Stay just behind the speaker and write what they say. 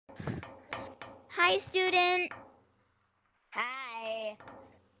Hi, student. Hi.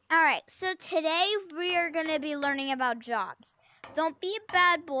 All right, so today we are going to be learning about jobs. Don't be a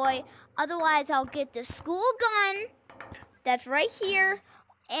bad boy, otherwise I'll get the school gun that's right here,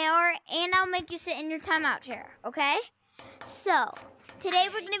 and I'll make you sit in your timeout chair, okay? So, today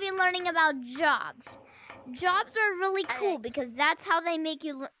we're going to be learning about jobs. Jobs are really cool because that's how they make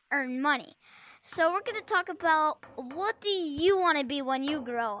you earn money. So we're going to talk about what do you want to be when you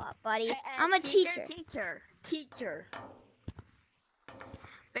grow up, buddy? I'm a teacher. Teacher.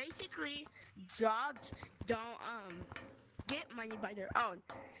 Basically, jobs don't get money by their own.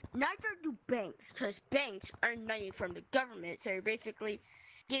 Neither do banks, because banks earn money from the government. So you're basically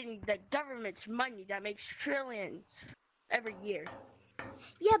getting the government's money that makes trillions every year.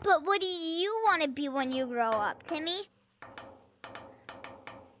 Yeah, but what do you want to be when you grow up, Timmy?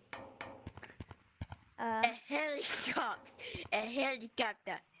 A helicopter.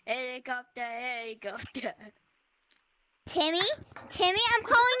 Timmy, I'm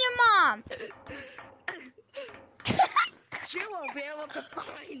calling your mom. She won't be able to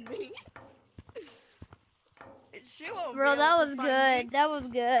find me. Bro, that was good. That was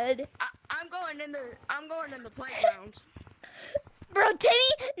good. I'm going in the playground. Bro,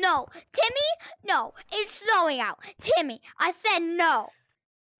 Timmy, no. It's snowing out. Timmy, I said no.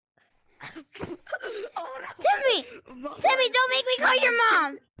 Oh, no. Timmy, don't make me call your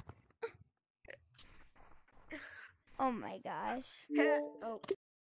mom. Oh my gosh. Oh.